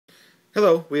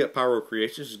Hello, we at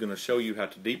Pyrocreations is going to show you how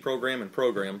to deprogram and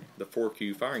program the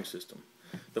 4Q firing system.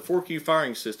 The 4Q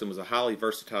firing system is a highly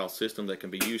versatile system that can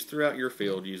be used throughout your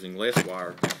field using less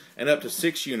wire and up to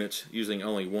 6 units using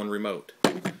only one remote.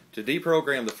 To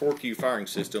deprogram the 4Q firing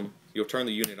system, you'll turn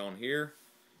the unit on here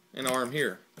and arm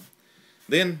here.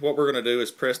 Then what we're going to do is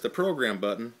press the program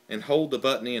button and hold the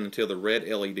button in until the red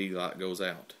LED light goes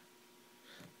out.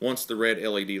 Once the red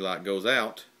LED light goes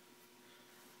out,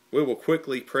 we will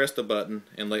quickly press the button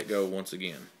and let go once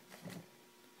again.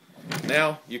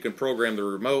 Now you can program the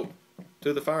remote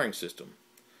to the firing system.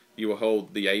 You will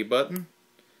hold the A button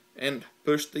and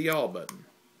push the yaw button.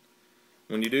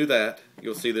 When you do that,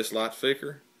 you'll see this light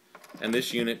flicker, and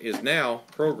this unit is now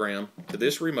programmed to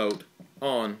this remote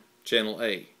on channel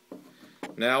A.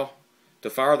 Now, to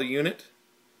fire the unit,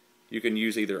 you can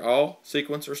use either all,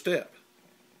 sequence, or step.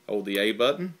 Hold the A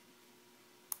button.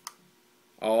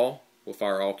 All will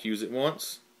fire all cues at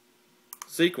once.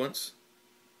 Sequence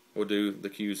will do the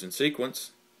cues in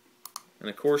sequence. And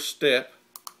of course, step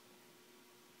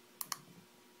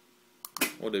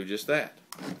will do just that.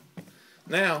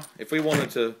 Now, if we wanted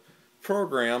to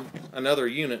program another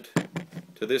unit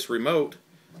to this remote,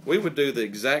 we would do the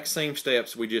exact same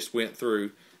steps we just went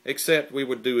through, except we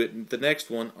would do it the next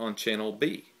one on channel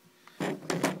B.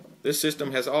 This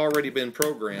system has already been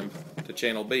programmed to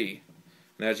channel B.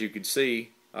 And as you can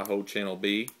see, I hold channel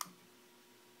B,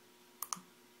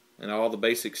 and all the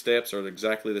basic steps are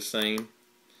exactly the same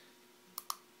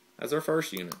as our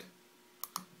first unit,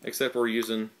 except we're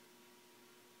using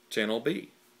channel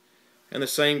B. And the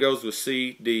same goes with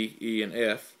C, D, E, and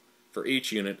F for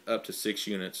each unit up to 6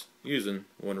 units using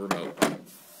one remote.